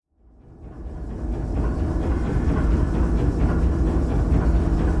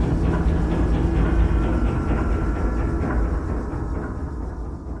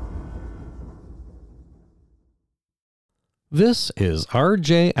This is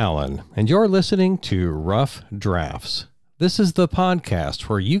R.J. Allen, and you're listening to Rough Drafts. This is the podcast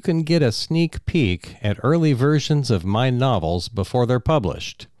where you can get a sneak peek at early versions of my novels before they're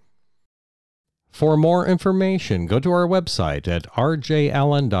published. For more information, go to our website at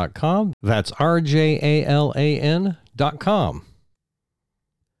rjallen.com. That's rjallan.com.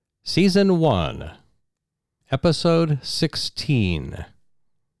 Season 1, Episode 16.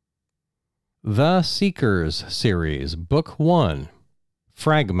 The Seekers Series, Book 1,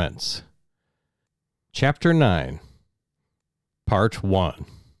 Fragments. Chapter 9, Part 1.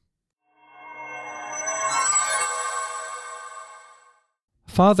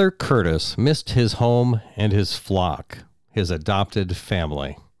 Father Curtis missed his home and his flock, his adopted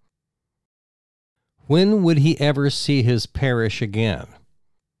family. When would he ever see his parish again?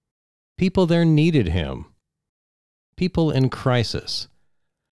 People there needed him. People in crisis.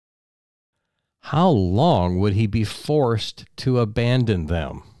 How long would he be forced to abandon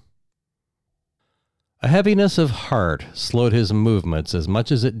them? A heaviness of heart slowed his movements as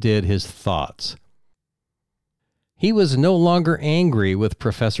much as it did his thoughts. He was no longer angry with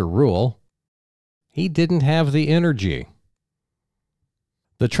Professor Rule. He didn't have the energy.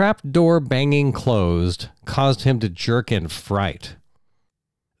 The trap door banging closed caused him to jerk in fright.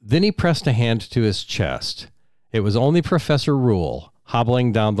 Then he pressed a hand to his chest. It was only Professor Rule,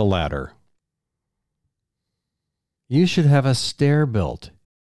 hobbling down the ladder. You should have a stair built.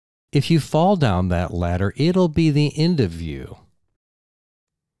 If you fall down that ladder, it'll be the end of you.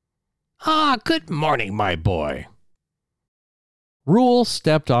 Good morning, my boy. Rule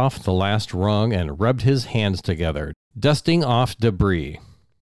stepped off the last rung and rubbed his hands together, dusting off debris.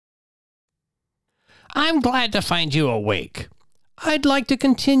 I'm glad to find you awake. I'd like to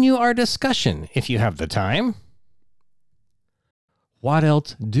continue our discussion if you have the time. What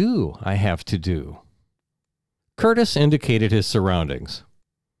else do I have to do? Curtis indicated his surroundings.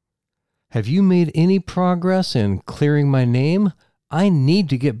 Have you made any progress in clearing my name? I need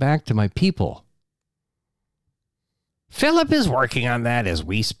to get back to my people. Philip is working on that as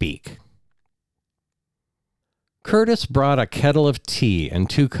we speak. Curtis brought a kettle of tea and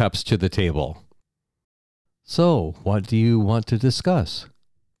 2 cups to the table. So, what do you want to discuss?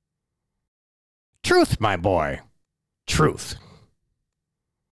 Truth, my boy. Truth.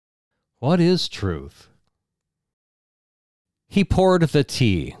 What is truth? He poured the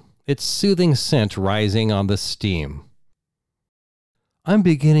tea, its soothing scent rising on the steam. I'm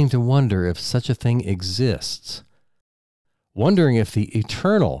beginning to wonder if such a thing exists. Wondering if the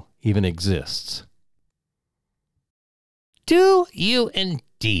eternal even exists. Do you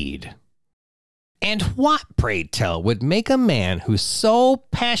indeed? And what, pray tell, would make a man who so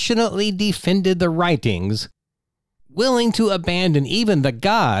passionately defended the writings willing to abandon even the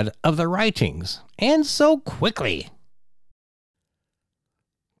God of the writings, and so quickly?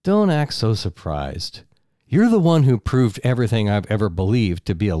 Don't act so surprised. You're the one who proved everything I've ever believed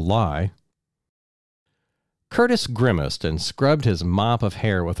to be a lie. Curtis grimaced and scrubbed his mop of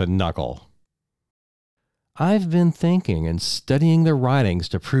hair with a knuckle. I've been thinking and studying the writings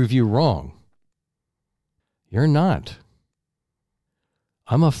to prove you wrong. You're not.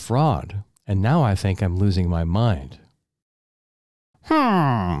 I'm a fraud, and now I think I'm losing my mind.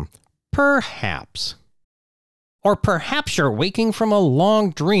 Perhaps. Or perhaps you're waking from a long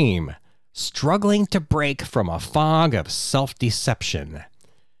dream, struggling to break from a fog of self-deception.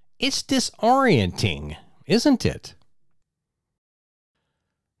 It's disorienting, isn't it?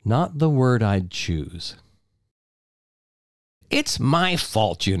 Not the word I'd choose. It's my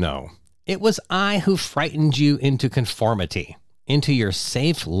fault, you know. It was I who frightened you into conformity, into your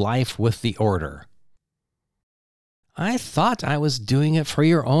safe life with the order. I thought I was doing it for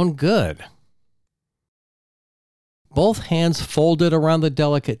your own good. Both hands folded around the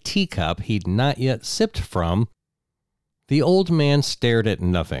delicate teacup he'd not yet sipped from, the old man stared at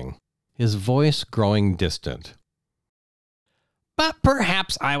nothing, his voice growing distant. But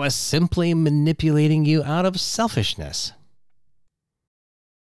perhaps I was simply manipulating you out of selfishness.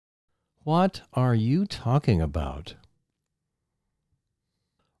 What are you talking about?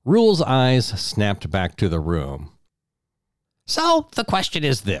 Rule's eyes snapped back to the room. So the question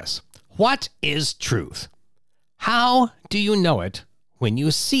is this: what is truth? How do you know it when you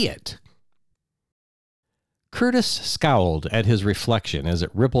see it? Curtis scowled at his reflection as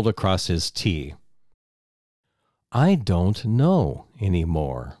it rippled across his tea. I don't know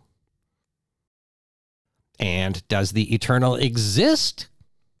anymore. And does the eternal exist?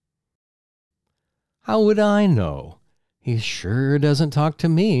 How would I know? He sure doesn't talk to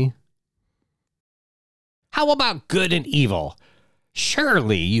me. How about good and evil?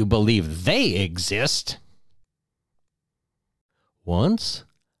 Surely you believe they exist. Once,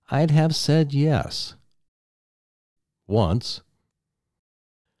 I'd have said yes. Once,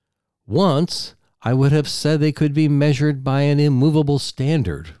 I would have said they could be measured by an immovable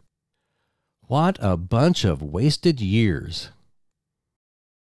standard. What a bunch of wasted years.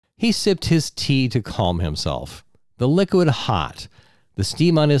 He sipped his tea to calm himself, the liquid hot, the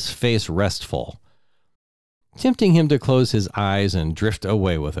steam on his face restful, tempting him to close his eyes and drift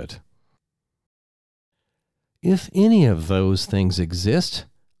away with it. If any of those things exist,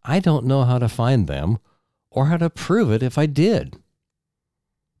 I don't know how to find them or how to prove it if I did.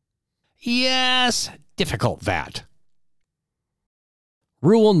 Yes, difficult that.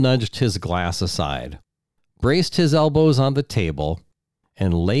 Rule nudged his glass aside, braced his elbows on the table,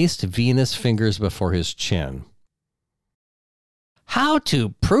 and laced Venus fingers before his chin. How to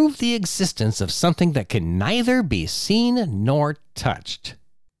prove the existence of something that can neither be seen nor touched.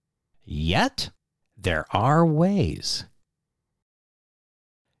 Yet, there are ways.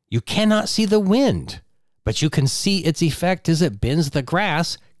 You cannot see the wind, but you can see its effect as it bends the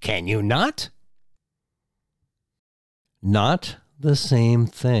grass, can you not? Not the same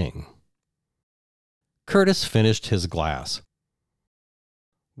thing. Curtis finished his glass.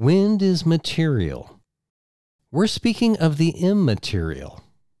 Wind is material. We're speaking of the immaterial.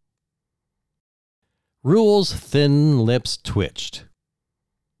 Rule's thin lips twitched.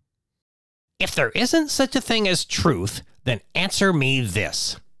 If there isn't such a thing as truth, then answer me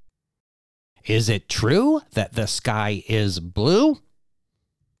this. Is it true that the sky is blue?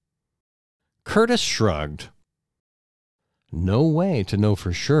 Curtis shrugged. No way to know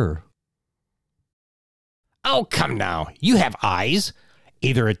for sure. Oh, come now. You have eyes.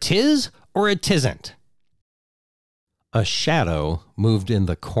 Either it is or it isn't. A shadow moved in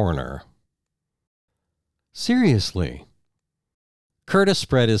the corner. Seriously. Curtis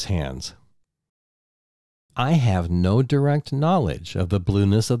spread his hands. I have no direct knowledge of the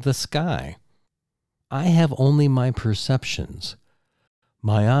blueness of the sky. I have only my perceptions.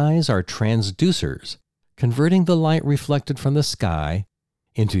 My eyes are transducers, converting the light reflected from the sky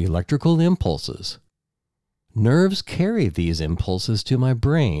into electrical impulses. Nerves carry these impulses to my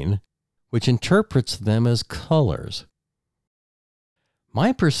brain, which interprets them as colors.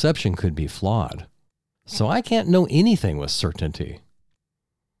 My perception could be flawed, so I can't know anything with certainty.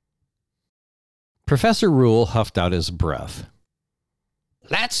 Professor Rule huffed out his breath.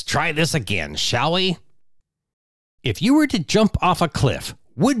 Let's try this again, shall we? If you were to jump off a cliff,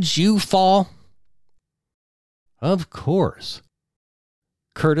 would you fall? Of course.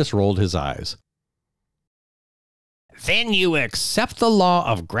 Curtis rolled his eyes. Then you accept the law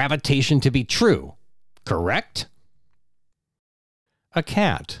of gravitation to be true, correct? A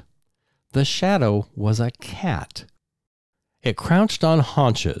cat. The shadow was a cat. It crouched on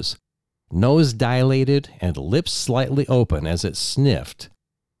haunches, nose dilated and lips slightly open as it sniffed,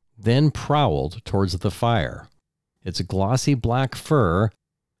 then prowled towards the fire, its glossy black fur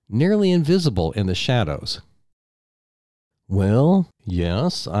nearly invisible in the shadows. Well,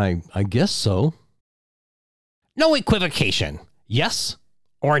 yes, I guess so. No equivocation. Yes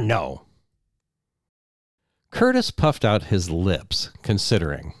or no? Curtis puffed out his lips,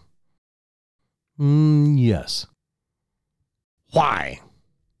 considering. Yes. Why?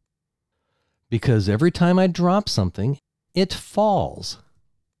 Because every time I drop something, it falls.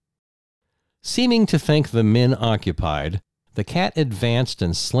 Seeming to thank the men occupied, the cat advanced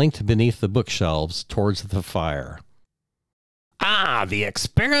and slinked beneath the bookshelves towards the fire. Ah, the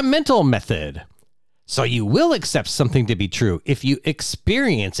experimental method. So you will accept something to be true if you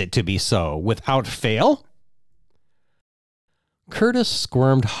experience it to be so without fail? Curtis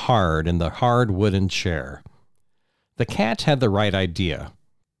squirmed hard in the hard wooden chair. The cat had the right idea.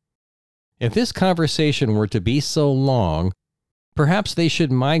 If this conversation were to be so long, perhaps they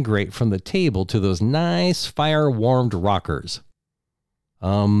should migrate from the table to those nice fire-warmed rockers.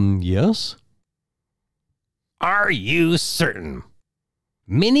 Yes? Are you certain?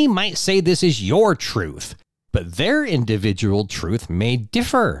 Many might say this is your truth, but their individual truth may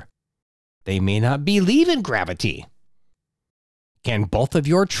differ. They may not believe in gravity. Can both of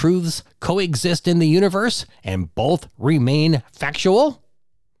your truths coexist in the universe and both remain factual?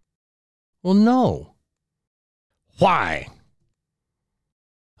 Well, no. Why?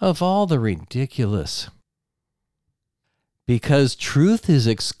 Of all the ridiculous. Because truth is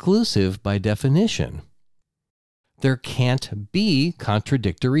exclusive by definition. There can't be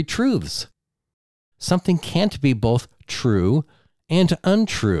contradictory truths. Something can't be both true and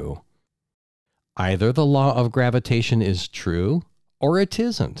untrue. Either the law of gravitation is true or it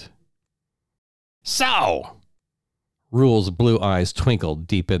isn't. So, Rule's blue eyes twinkled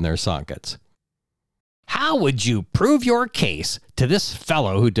deep in their sockets. How would you prove your case to this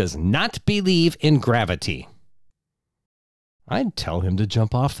fellow who does not believe in gravity? I'd tell him to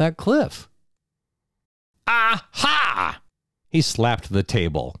jump off that cliff. Aha! He slapped the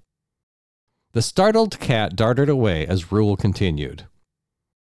table. The startled cat darted away as Rule continued.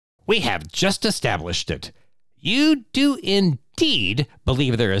 We have just established it. You do indeed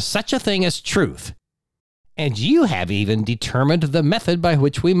believe there is such a thing as truth. And you have even determined the method by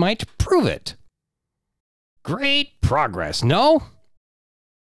which we might prove it. Great progress, no?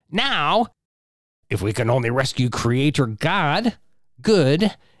 Now, if we can only rescue Creator God,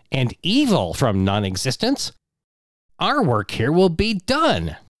 good, and evil from non-existence, our work here will be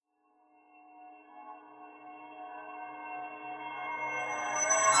done.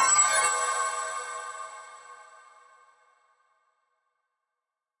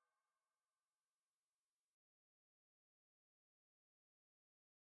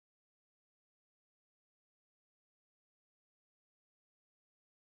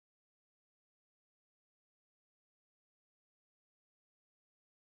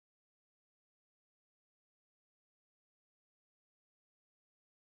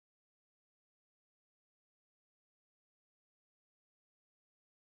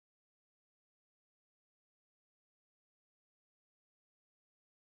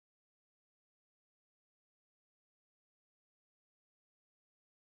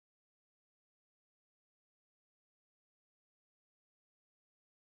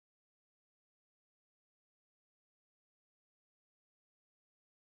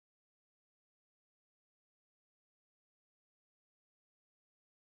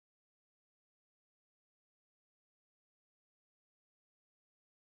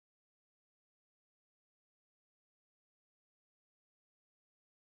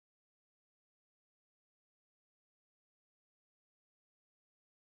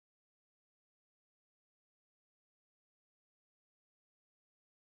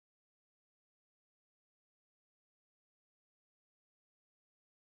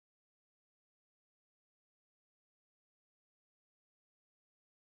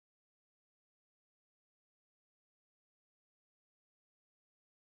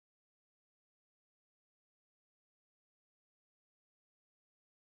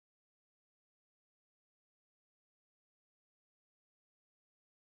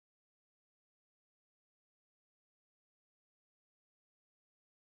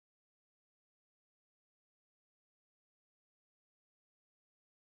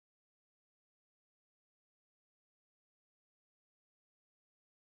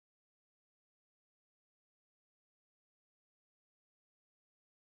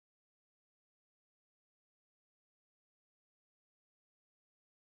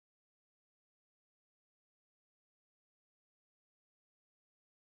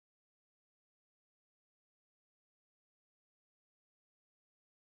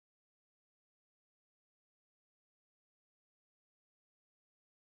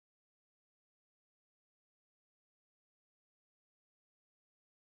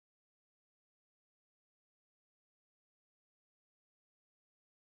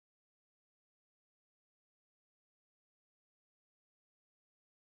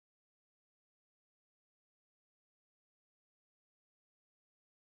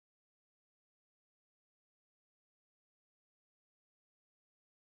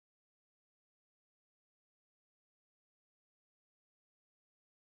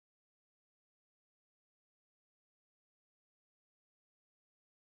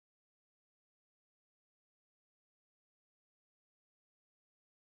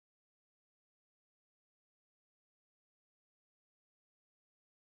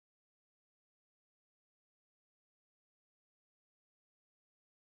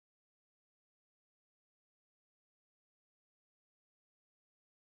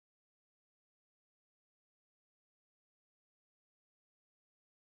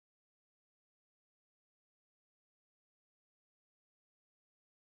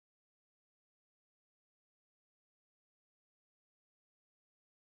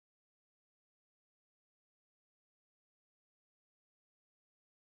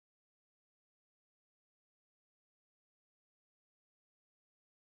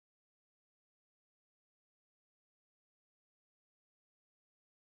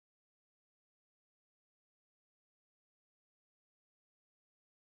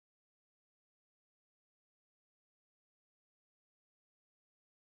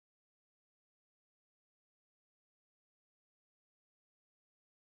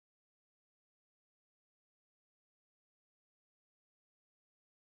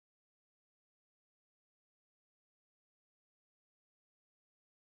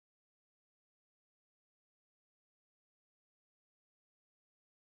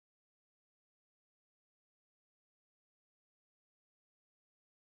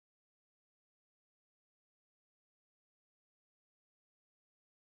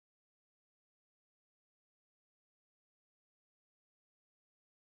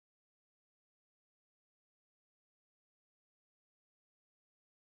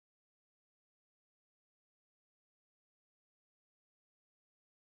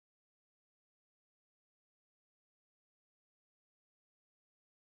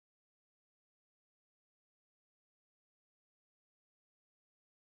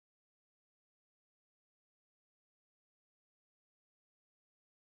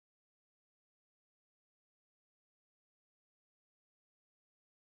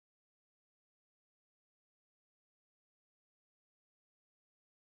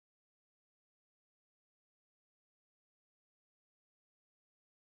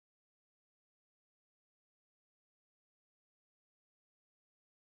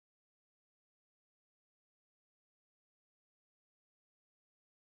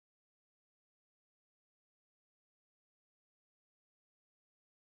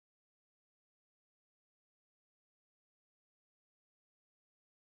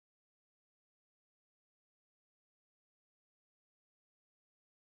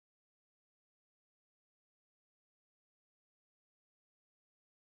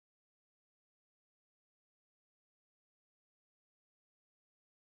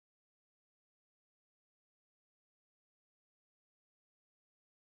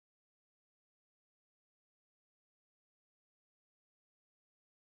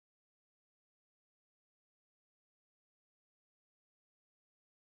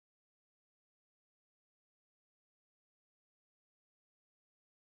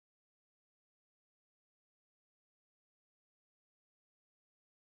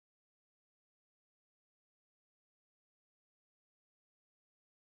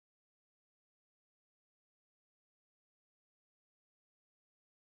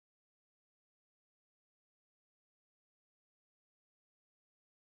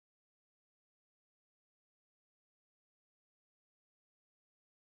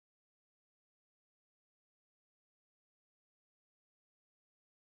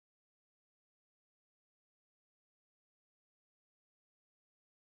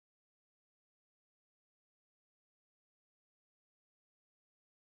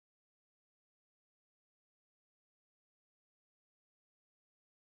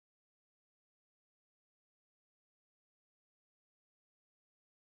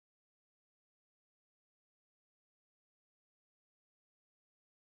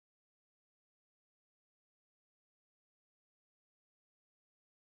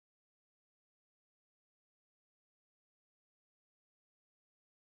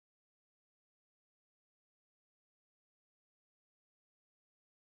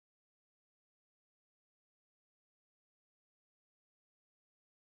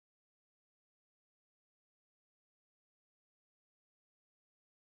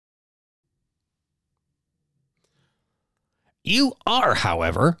 You are,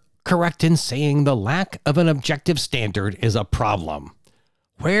 however, correct in saying the lack of an objective standard is a problem.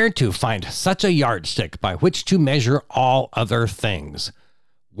 Where to find such a yardstick by which to measure all other things?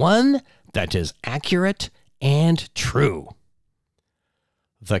 One that is accurate and true.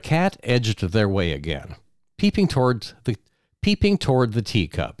 The cat edged their way again, peeping toward the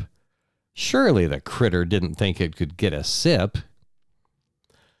teacup. Surely the critter didn't think it could get a sip.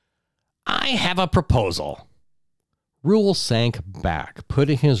 I have a proposal. Rule sank back,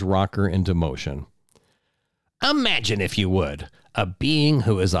 putting his rocker into motion. Imagine, if you would, a being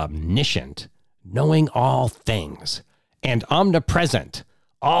who is omniscient, knowing all things, and omnipresent,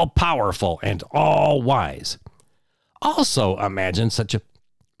 all-powerful, and all-wise. Also imagine such a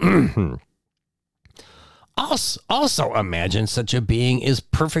Also imagine such a being is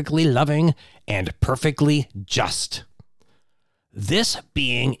perfectly loving and perfectly just. This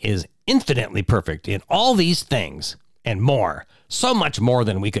being is infinitely perfect in all these things and more, so much more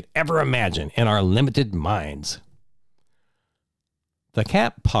than we could ever imagine in our limited minds. The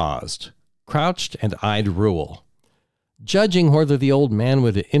cat paused, crouched, and eyed Rule, judging whether the old man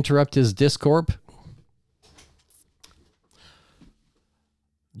would interrupt his discourse.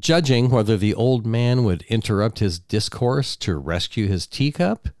 To rescue his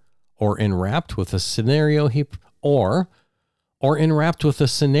teacup, or enwrapped with the scenario he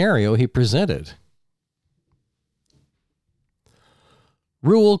presented.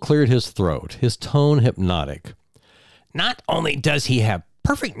 Rule cleared his throat, his tone hypnotic. Not only does he have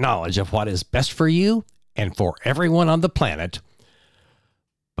perfect knowledge of what is best for you and for everyone on the planet,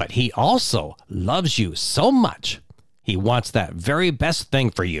 but he also loves you so much he wants that very best thing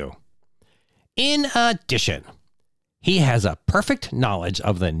for you. In addition, he has a perfect knowledge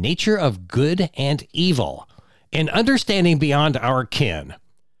of the nature of good and evil, an understanding beyond our kin.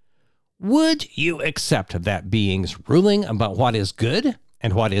 Would you accept that being's ruling about what is good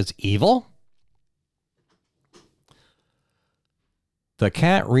and what is evil? The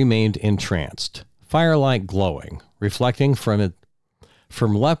cat remained entranced, firelight glowing, reflecting from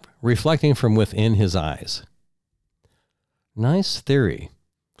within his eyes. Nice theory.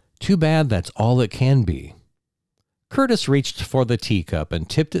 Too bad that's all it can be. Curtis reached for the teacup and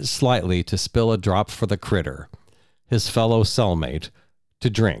tipped it slightly to spill a drop for the critter, his fellow cellmate, to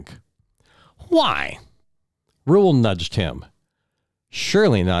drink. Why? Rule nudged him,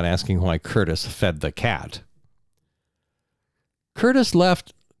 surely not asking why Curtis fed the cat. Curtis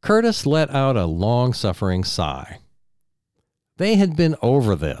let out a long-suffering sigh. They had been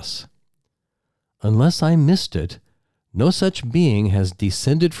over this. Unless I missed it, no such being has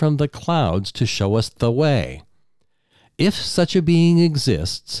descended from the clouds to show us the way. If such a being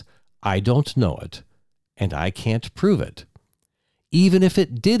exists, I don't know it, and I can't prove it. Even if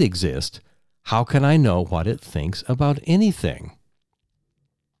it did exist, how can I know what it thinks about anything?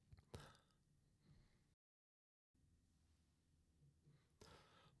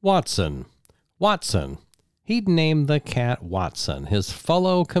 Watson. He'd named the cat Watson, his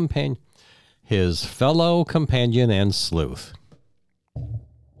fellow companion and sleuth.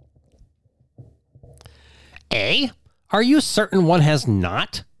 Are you certain one has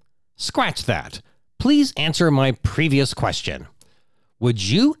not? Scratch that. Please answer my previous question. Would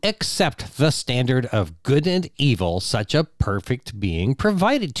you accept the standard of good and evil such a perfect being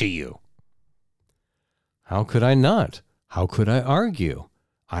provided to you? How could I not? How could I argue?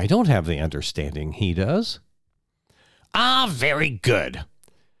 I don't have the understanding he does. Very good.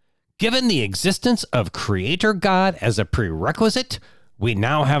 Given the existence of Creator God as a prerequisite, we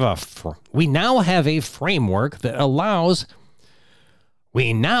now have a framework that allows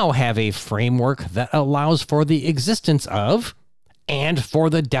for the existence of and for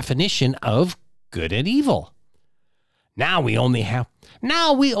the definition of good and evil. Now we only have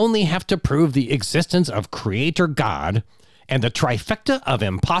to prove the existence of Creator God, and the trifecta of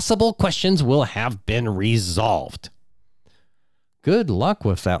impossible questions will have been resolved. Good luck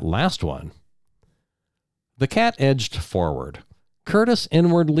with that last one. The cat edged forward. Curtis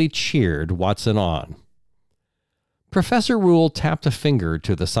inwardly cheered Watson on. Professor Rule tapped a finger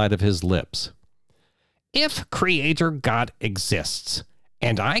to the side of his lips. If Creator God exists,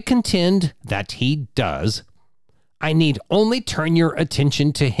 and I contend that he does, I need only turn your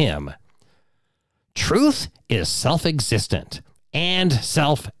attention to him. Truth is self-existent and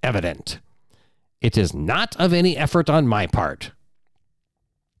self-evident. It is not of any effort on my part.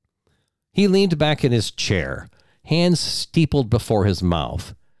 He leaned back in his chair, hands steepled before his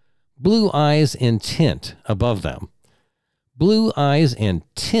mouth, blue eyes intent above them.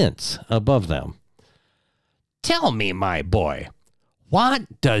 Tell me, my boy,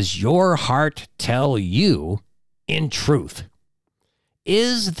 what does your heart tell you in truth?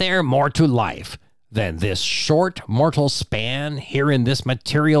 Is there more to life than this short mortal span here in this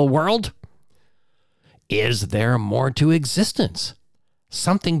material world? Is there more to existence?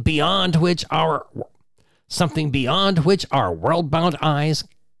 Something beyond which our world-bound eyes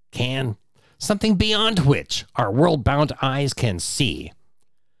can see.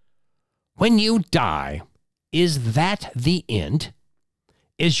 When you die, is that the end?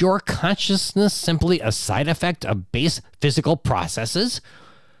 Is your consciousness simply a side effect of base physical processes,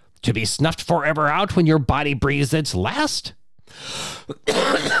 to be snuffed forever out when your body breathes its last?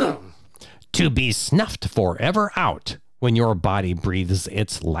 To be snuffed forever out when your body breathes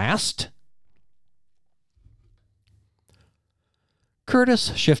its last?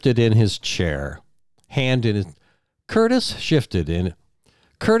 Curtis shifted in his chair, Curtis shifted in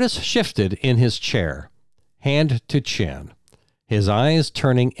his chair, hand to chin, his eyes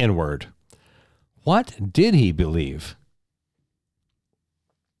turning inward. What did he believe?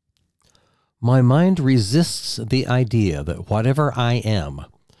 My mind resists the idea that whatever I am,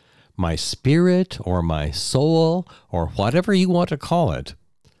 my spirit or my soul or whatever you want to call it,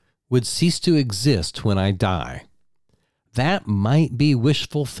 would cease to exist when I die. That might be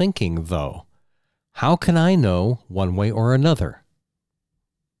wishful thinking, though. How can I know one way or another?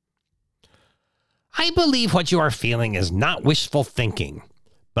 I believe what you are feeling is not wishful thinking,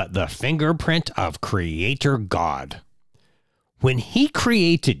 but the fingerprint of Creator God. When He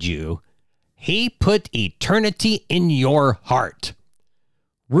created you, He put eternity in your heart.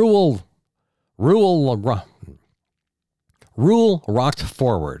 Rule rocked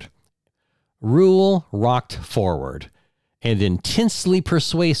forward. Rule rocked forward, and intensely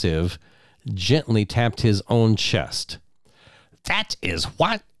persuasive, gently tapped his own chest. That is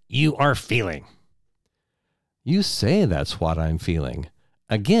what you are feeling. You say that's what I'm feeling.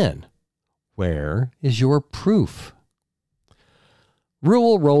 Again, where is your proof?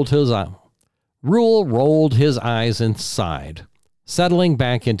 Rule rolled his eyes and sighed, settling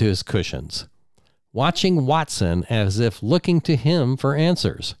back into his cushions, watching Watson as if looking to him for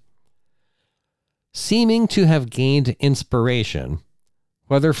answers. Seeming to have gained inspiration,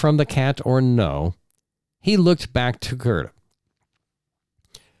 whether from the cat or no, he looked back to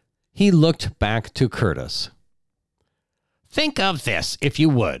Curtis. Think of this, if you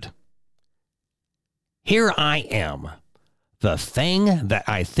would. Here I am, the thing that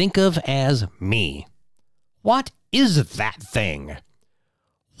I think of as me. What is that thing?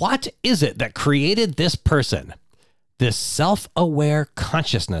 What is it that created this person, this self-aware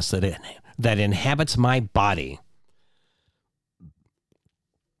consciousness that inhabits my body?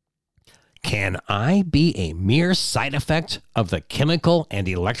 Can I be a mere side effect of the chemical and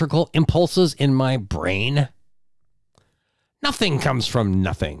electrical impulses in my brain? Nothing comes from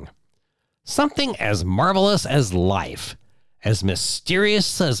nothing. Something as marvelous as life, as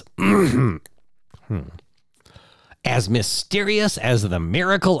mysterious as as mysterious as the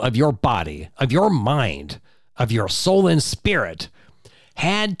miracle of your body, of your mind, of your soul and spirit,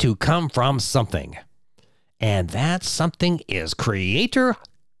 had to come from something. And that something is Creator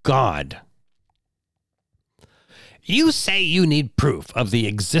God. You say you need proof of the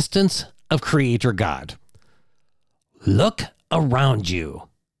existence of Creator God. Look around you,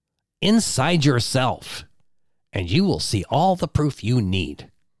 inside yourself, and you will see all the proof you need.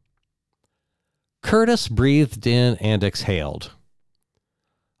 Curtis breathed in and exhaled.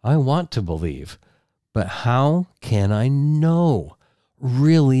 I want to believe, but how can I know?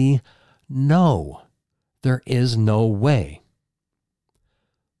 Really know? There is no way.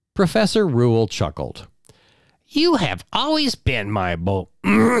 Professor Rule chuckled. You have always been my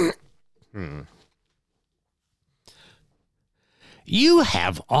You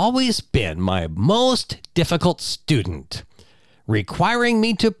have always been my most difficult student, requiring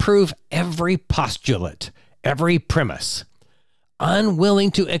me to prove every postulate, every premise,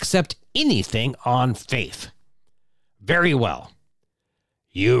 unwilling to accept anything on faith. Very well.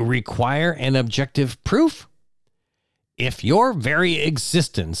 You require an objective proof? If your very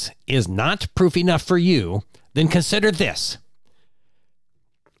existence is not proof enough for you, then consider this.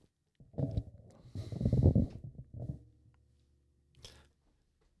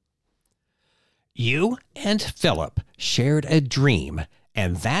 You and Philip shared a dream,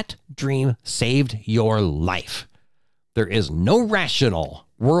 and that dream saved your life. There is no rational,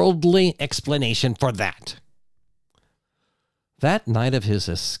 worldly explanation for that. That night of his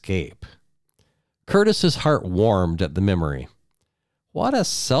escape, Curtis's heart warmed at the memory. What a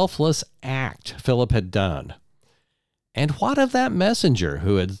selfless act Philip had done. And what of that messenger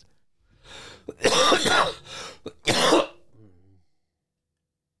who had...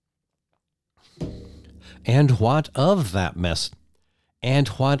 And what of that And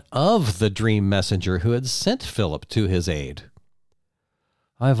what of the dream messenger who had sent Philip to his aid?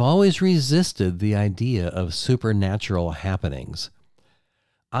 I've always resisted the idea of supernatural happenings.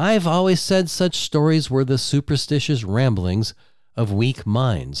 I've always said such stories were the superstitious ramblings of weak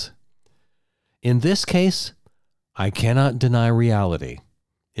minds. In this case, I cannot deny reality.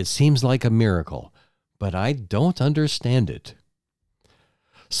 It seems like a miracle, but I don't understand it.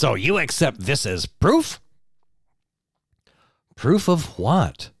 So you accept this as proof? Proof of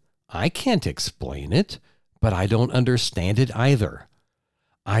what? I can't explain it, but I don't understand it either.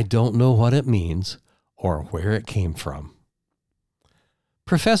 I don't know what it means or where it came from.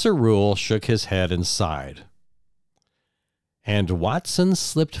 Professor Rule shook his head and sighed. And Watson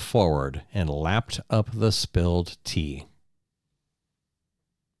slipped forward and lapped up the spilled tea.